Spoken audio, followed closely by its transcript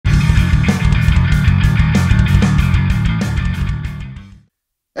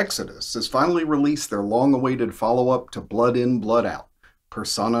Exodus has finally released their long-awaited follow-up to Blood In, Blood Out,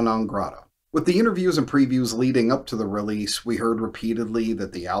 Persona Non Grata. With the interviews and previews leading up to the release, we heard repeatedly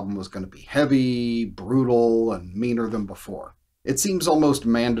that the album was going to be heavy, brutal, and meaner than before. It seems almost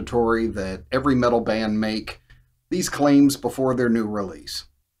mandatory that every metal band make these claims before their new release.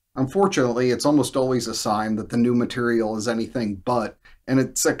 Unfortunately, it's almost always a sign that the new material is anything but, and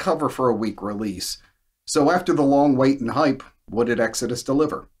it's a cover for a weak release. So after the long wait and hype, what did Exodus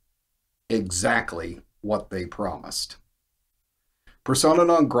deliver? Exactly what they promised. Persona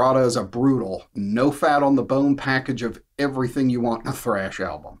Non Grata is a brutal, no fat on the bone package of everything you want in a thrash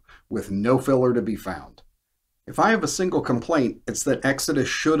album, with no filler to be found. If I have a single complaint, it's that Exodus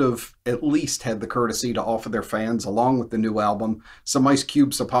should have at least had the courtesy to offer their fans, along with the new album, some Ice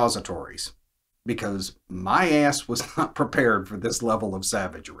Cube suppositories. Because my ass was not prepared for this level of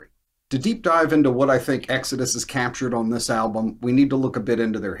savagery. To deep dive into what I think Exodus has captured on this album, we need to look a bit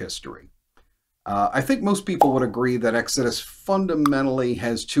into their history. I think most people would agree that Exodus fundamentally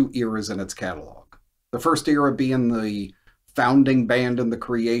has two eras in its catalog. The first era being the founding band and the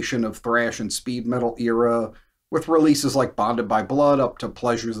creation of thrash and speed metal era, with releases like Bonded by Blood up to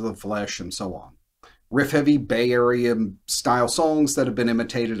Pleasures of the Flesh and so on. Riff-heavy Bay Area style songs that have been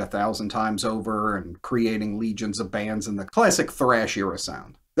imitated 1,000 times over and creating legions of bands in the classic thrash era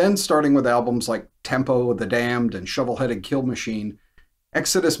sound. Then, starting with albums like Tempo of the Damned and Shovel-Headed Kill Machine,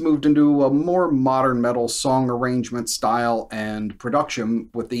 Exodus moved into a more modern metal song arrangement style and production,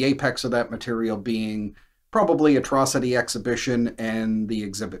 with the apex of that material being probably Atrocity Exhibition and the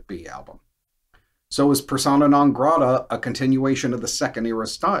Exhibit B album. So is Persona Non Grata a continuation of the second era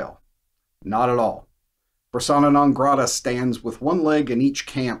style? Not at all. Persona Non Grata stands with one leg in each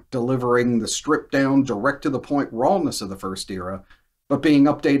camp, delivering the stripped-down, direct-to-the-point rawness of the first era, but being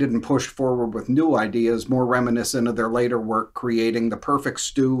updated and pushed forward with new ideas more reminiscent of their later work, creating the perfect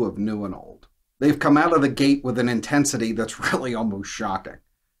stew of new and old. They've come out of the gate with an intensity that's really almost shocking.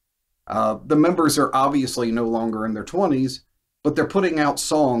 The members are obviously no longer in their 20s, but they're putting out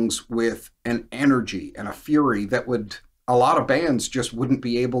songs with an energy and a fury that a lot of bands just wouldn't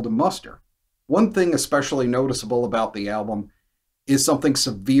be able to muster. One thing especially noticeable about the album is something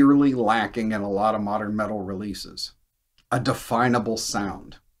severely lacking in a lot of modern metal releases: a definable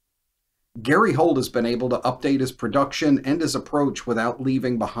sound. Gary Holt has been able to update his production and his approach without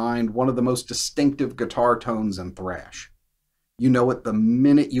leaving behind one of the most distinctive guitar tones in thrash. You know it the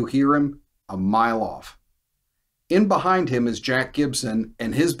minute you hear him, a mile off. In behind him is Jack Gibson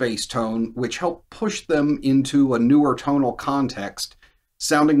and his bass tone, which helped push them into a newer tonal context,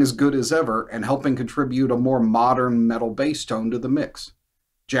 sounding as good as ever and helping contribute a more modern metal bass tone to the mix.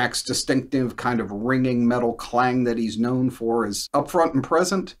 Jack's distinctive kind of ringing metal clang that he's known for is upfront and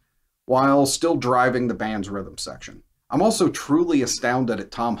present, while still driving the band's rhythm section. I'm also truly astounded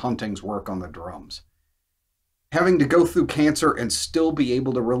at Tom Hunting's work on the drums. Having to go through cancer and still be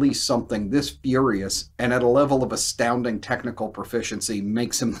able to release something this furious and at a level of astounding technical proficiency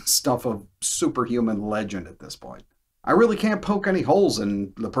makes him the stuff of superhuman legend at this point. I really can't poke any holes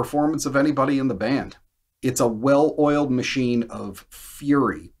in the performance of anybody in the band. It's a well-oiled machine of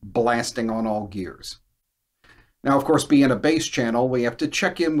fury blasting on all gears. Now, of course, being a bass channel, we have to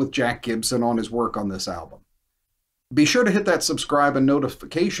check in with Jack Gibson on his work on this album. Be sure to hit that subscribe and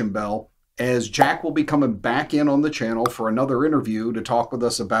notification bell, as Jack will be coming back in on the channel for another interview to talk with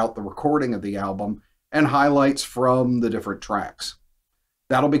us about the recording of the album and highlights from the different tracks.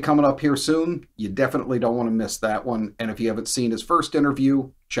 That'll be coming up here soon. You definitely don't want to miss that one, and if you haven't seen his first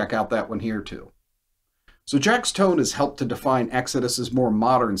interview, check out that one here too. So Jack's tone has helped to define Exodus's more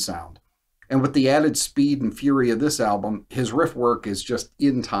modern sound, and with the added speed and fury of this album, his riff work is just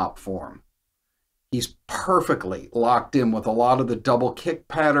in top form. He's perfectly locked in with a lot of the double kick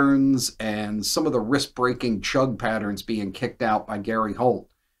patterns and some of the wrist-breaking chug patterns being kicked out by Gary Holt,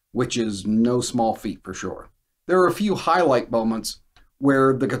 which is no small feat for sure. There are a few highlight moments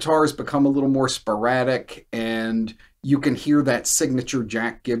where the guitars become a little more sporadic and you can hear that signature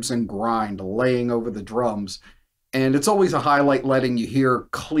Jack Gibson grind laying over the drums, and it's always a highlight letting you hear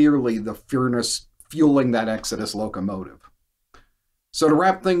clearly the furnace fueling that Exodus locomotive. So to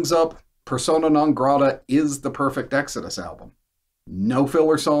wrap things up, Persona Non Grata is the perfect Exodus album. No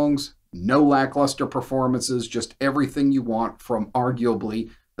filler songs, no lackluster performances, just everything you want from arguably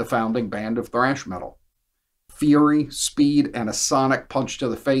the founding band of thrash metal. Fury, speed, and a sonic punch to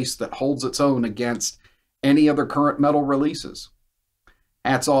the face that holds its own against any other current metal releases.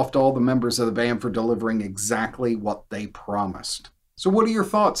 Hats off to all the members of the band for delivering exactly what they promised. So what are your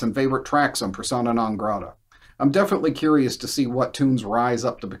thoughts and favorite tracks on Persona Non Grata? I'm definitely curious to see what tunes rise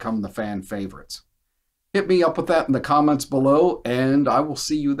up to become the fan favorites. Hit me up with that in the comments below, and I will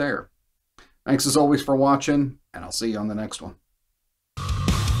see you there. Thanks as always for watching, and I'll see you on the next one.